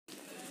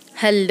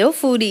Hello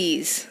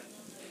foodies,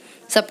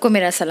 सबको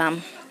मेरा सलाम.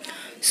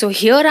 So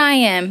here I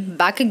am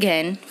back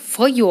again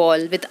for you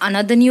all with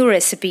another new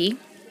recipe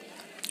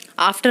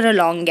after a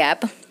long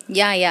gap.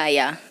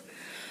 Yeah.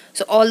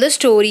 So all the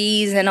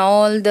stories and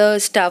all the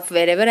stuff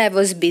wherever I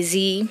was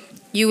busy,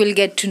 you will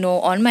get to know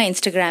on my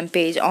Instagram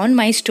page, on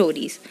my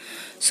stories.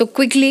 So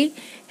quickly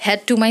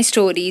head to my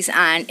stories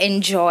and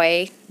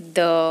enjoy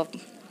the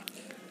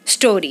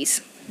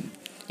stories.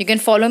 You can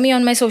follow me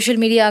on my social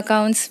media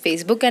accounts,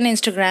 Facebook and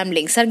Instagram.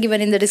 Links are given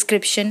in the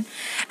description.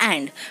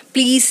 And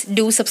please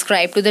do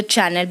subscribe to the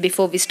channel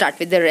before we start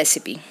with the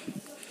recipe.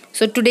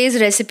 So today's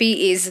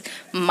recipe is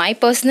my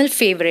personal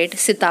favorite,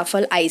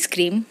 Sitaphal Ice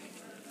Cream,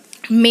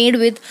 made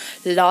with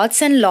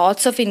lots and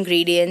lots of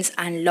ingredients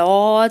and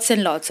lots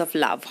of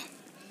love.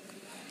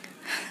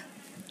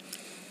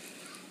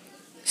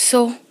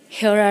 So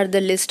here are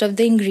the list of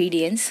the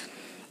ingredients.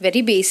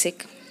 Very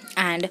basic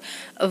and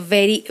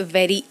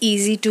very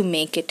easy to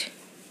make it.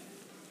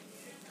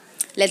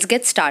 Let's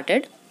get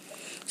started.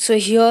 So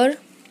here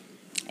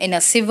in a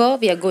sieve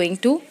we are going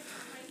to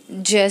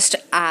just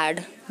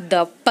add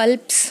the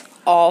pulps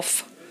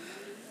of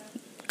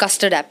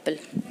custard apple.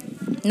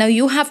 Now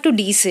you have to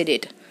de-seed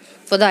it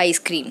for the ice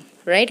cream,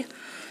 right?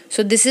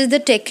 So this is the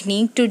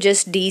technique to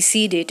just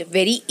de-seed it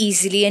very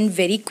easily and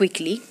very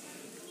quickly.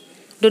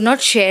 Do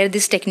not share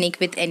this technique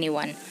with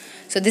anyone.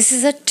 So this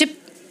is a tip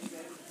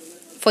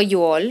for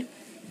you all.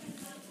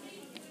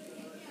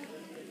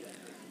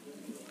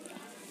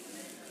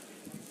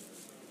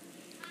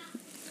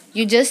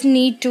 You just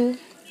need to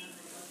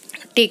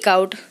take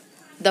out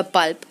the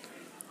pulp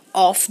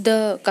of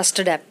the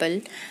custard apple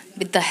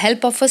with the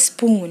help of a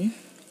spoon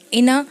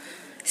in a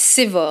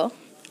sieve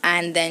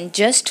and then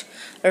just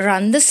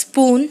run the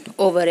spoon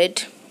over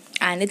it,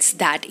 and it's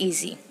that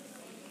easy.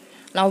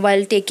 Now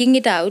while taking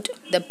it out,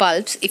 the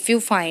pulps, if you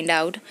find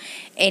out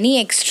any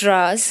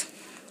extras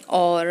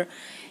or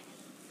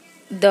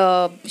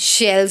the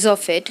shells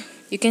of it,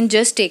 you can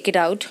just take it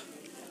out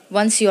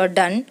once you are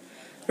done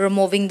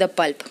removing the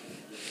pulp.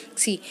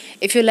 See,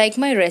 if you like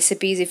my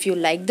recipes, if you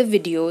like the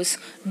videos,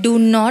 do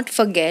not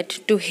forget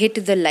to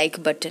hit the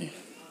like button.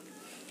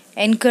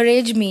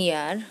 Encourage me,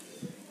 yaar.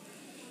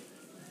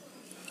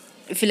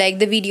 If you like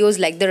the videos,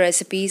 like the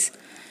recipes,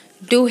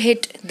 do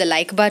hit the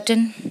like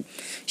button.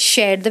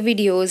 Share the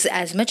videos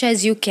as much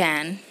as you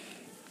can.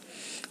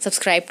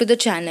 Subscribe to the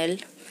channel.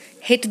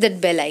 Hit that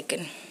bell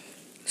icon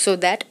so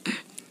that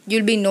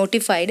you'll be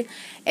notified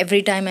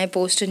every time I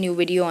post a new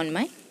video on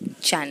my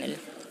channel.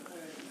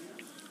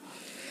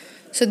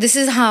 So this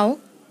is how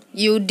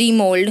you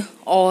demold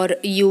or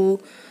you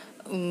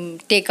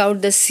take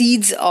out the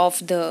seeds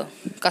of the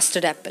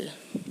custard apple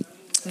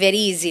very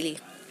easily.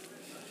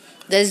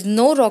 There's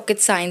no rocket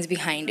science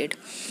behind it.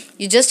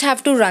 You just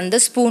have to run the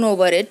spoon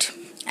over it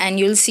and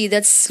you'll see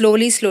that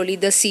slowly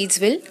the seeds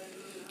will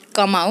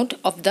come out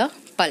of the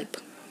pulp.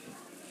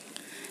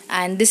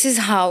 And this is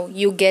how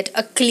you get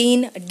a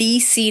clean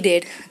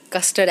de-seeded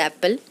custard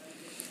apple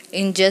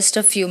in just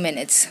a few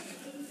minutes.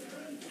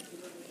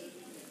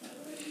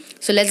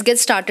 So let's get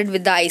started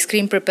with the ice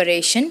cream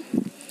preparation.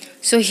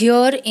 So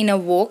here in a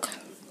wok,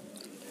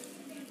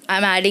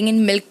 I'm adding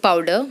in milk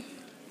powder.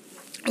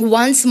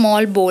 1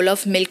 small bowl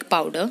of milk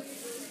powder.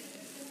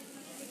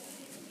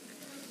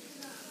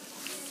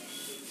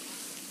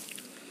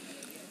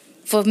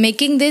 For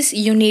making this,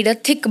 you need a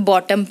thick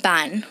bottom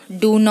pan.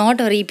 Do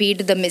not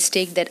repeat the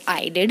mistake that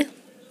I did.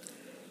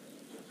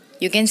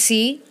 You can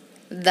see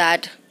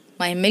that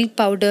my milk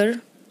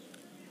powder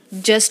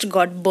just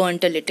got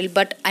burnt a little,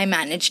 but I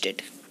managed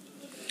it.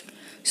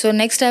 So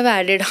next I've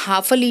added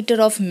half a liter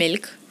of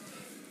milk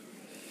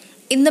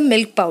in the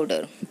milk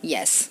powder.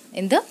 Yes,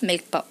 in the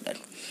milk powder.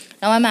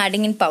 Now I'm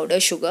adding in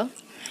powder sugar.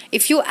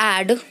 If you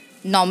add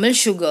normal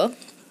sugar,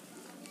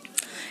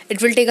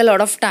 it will take a lot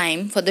of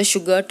time for the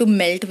sugar to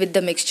melt with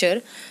the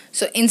mixture.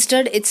 So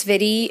instead it's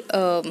very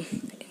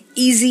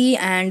easy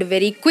and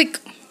very quick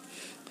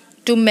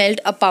to melt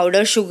a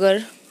powder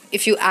sugar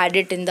if you add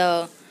it in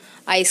the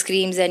ice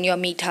creams and your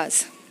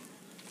mithas.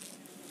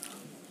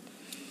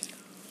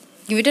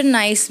 Give it a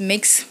nice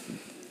mix.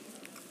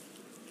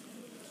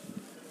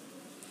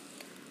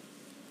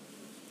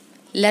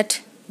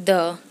 Let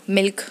the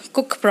milk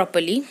cook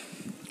properly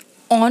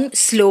on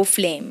slow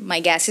flame. My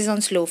gas is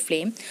on slow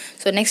flame.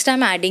 So next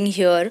I'm adding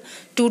here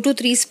 2 to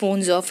 3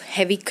 spoons of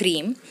heavy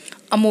cream.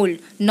 Amul,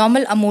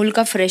 normal Amul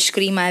ka fresh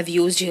cream I have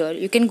used here.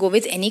 You can go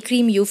with any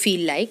cream you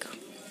feel like.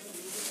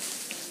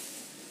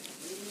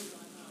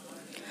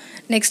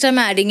 Next I'm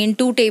adding in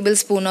 2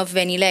 tablespoons of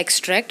vanilla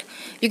extract.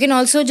 You can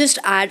also just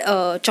add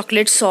a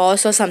chocolate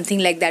sauce or something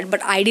like that,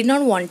 but I did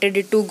not wanted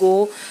it to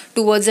go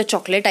towards a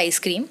chocolate ice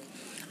cream.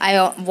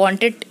 I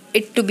wanted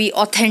it to be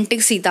authentic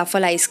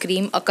Sitaphal ice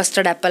cream, a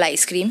custard apple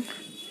ice cream.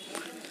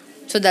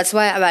 So that's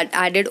why I've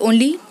added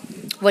only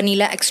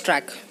vanilla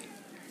extract.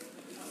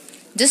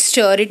 Just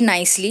stir it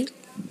nicely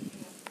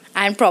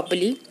and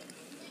properly.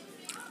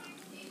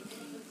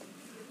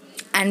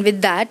 And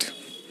with that,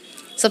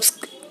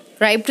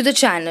 subscribe to the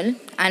channel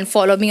and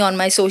follow me on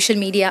my social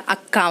media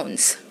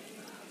accounts.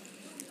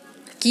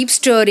 Keep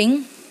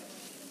stirring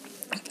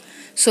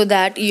so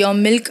that your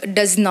milk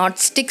does not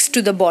sticks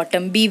to the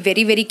bottom. Be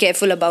very, very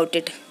careful about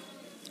it.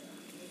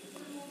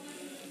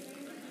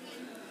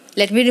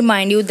 Let me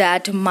remind you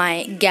that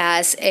my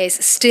gas is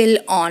still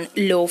on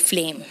low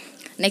flame.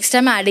 Next,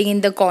 I'm adding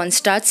in the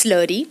cornstarch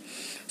slurry.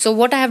 So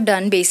what I have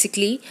done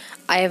basically,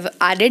 I have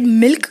added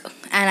milk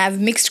and I've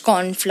mixed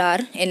corn flour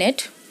in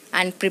it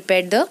and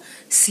prepared the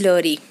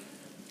slurry.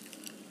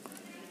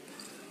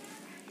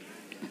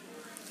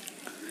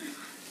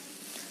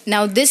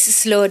 Now this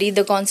slurry,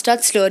 the cornstarch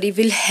slurry,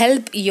 will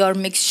help your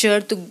mixture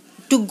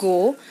to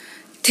go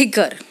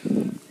thicker.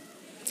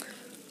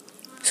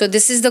 So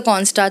this is the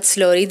cornstarch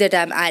slurry that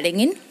I'm adding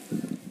in.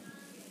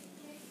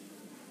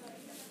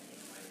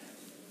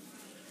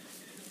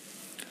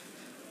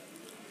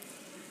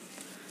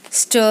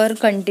 Stir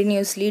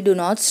continuously, do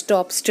not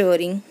stop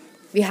stirring.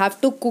 We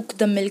have to cook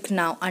the milk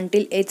now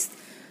until it's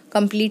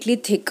completely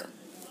thick.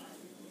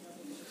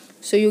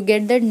 So you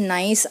get that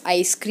nice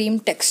ice cream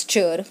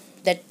texture,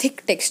 that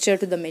thick texture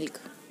to the milk.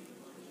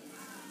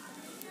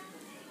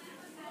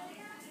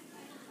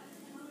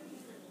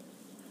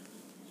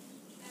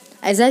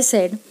 As I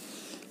said,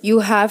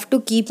 you have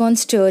to keep on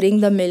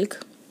stirring the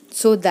milk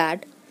so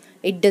that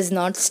it does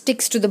not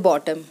sticks to the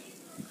bottom.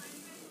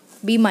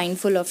 Be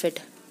mindful of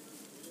it.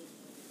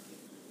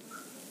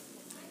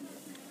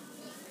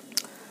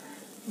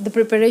 The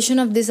preparation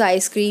of this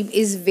ice cream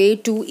is way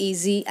too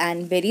easy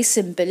and very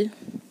simple.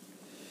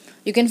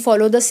 You can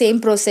follow the same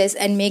process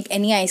and make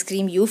any ice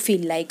cream you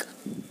feel like.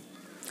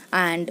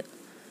 And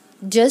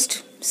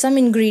just some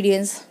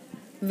ingredients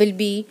will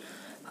be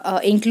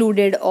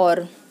included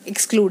or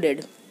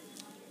excluded.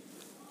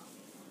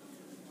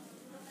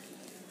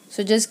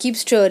 So just keep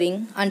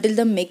stirring until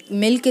the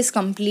milk is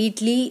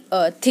completely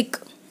thick.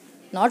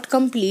 Not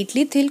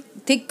completely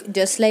thick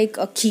just like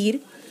a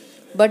kheer,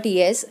 but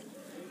yes,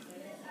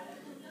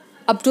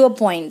 up to a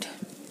point.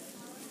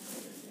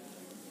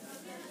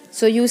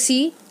 So you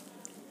see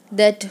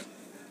that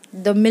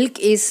the milk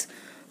is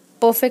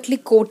perfectly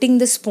coating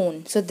the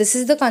spoon. So this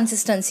is the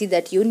consistency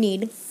that you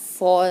need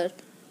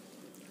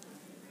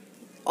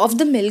of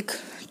the milk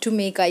to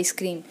make ice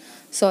cream.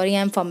 Sorry,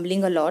 I'm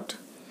fumbling a lot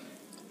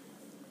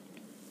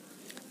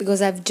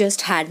because I've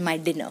just had my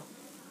dinner.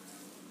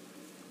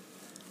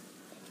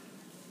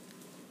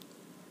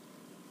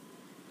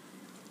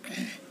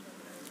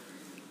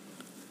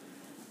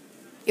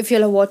 If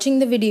you are watching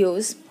the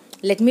videos,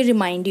 let me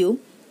remind you,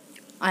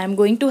 I am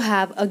going to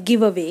have a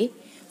giveaway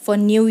for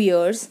New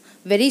Year's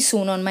very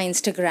soon on my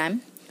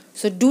Instagram.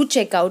 So do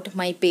check out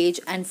my page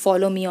and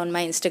follow me on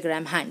my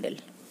Instagram handle.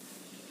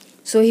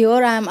 So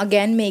here I am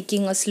again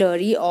making a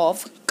slurry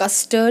of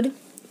custard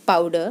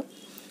powder.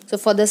 So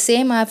for the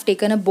same I have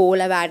taken a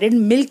bowl, I've added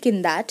milk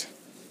in that.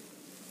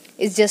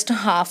 It's just a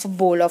half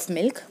bowl of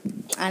milk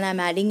and I'm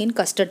adding in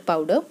custard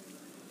powder.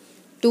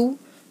 2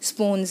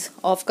 spoons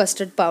of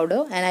custard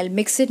powder and I'll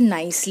mix it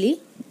nicely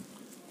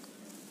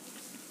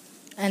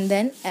and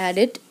then add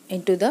it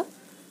into the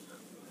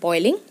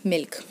boiling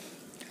milk.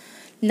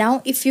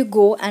 Now if you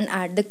go and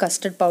add the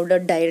custard powder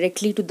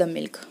directly to the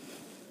milk,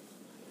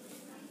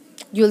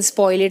 you'll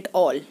spoil it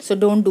all. So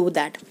don't do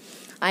that.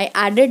 I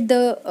added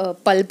the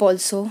pulp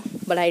also,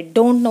 but I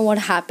don't know what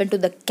happened to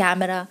the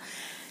camera.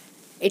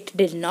 It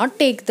did not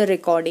take the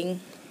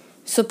recording.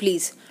 So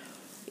please,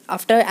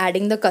 after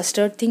adding the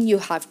custard thing, you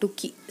have to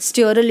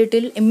stir a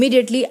little,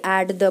 immediately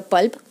add the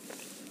pulp,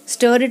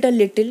 stir it a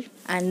little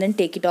and then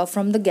take it off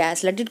from the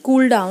gas. Let it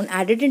cool down,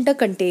 add it into a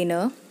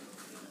container,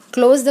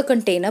 close the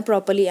container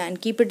properly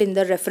and keep it in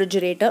the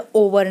refrigerator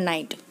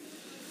overnight.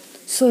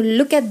 So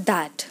look at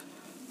that.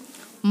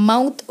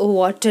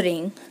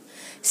 Mouth-watering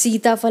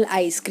Sitaphal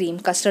ice cream,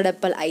 custard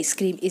apple ice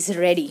cream is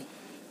ready.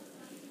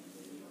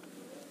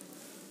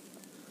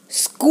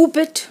 Scoop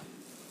it,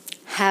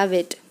 have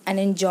it and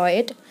enjoy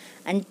it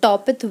and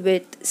top it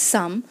with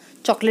some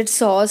chocolate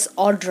sauce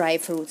or dry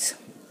fruits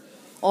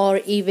or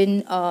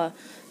even a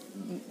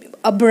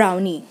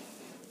brownie.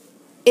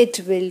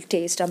 It will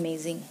taste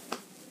amazing.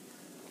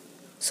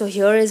 So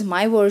here is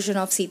my version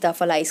of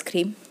Sitaphal ice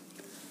cream.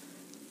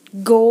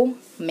 Go,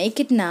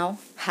 make it now,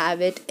 have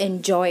it,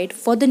 enjoy it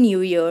for the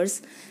New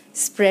Year's,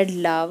 spread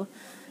love,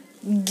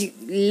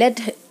 let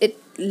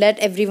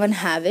everyone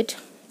have it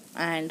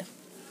and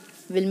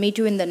we'll meet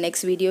you in the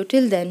next video.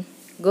 Till then,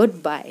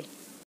 goodbye.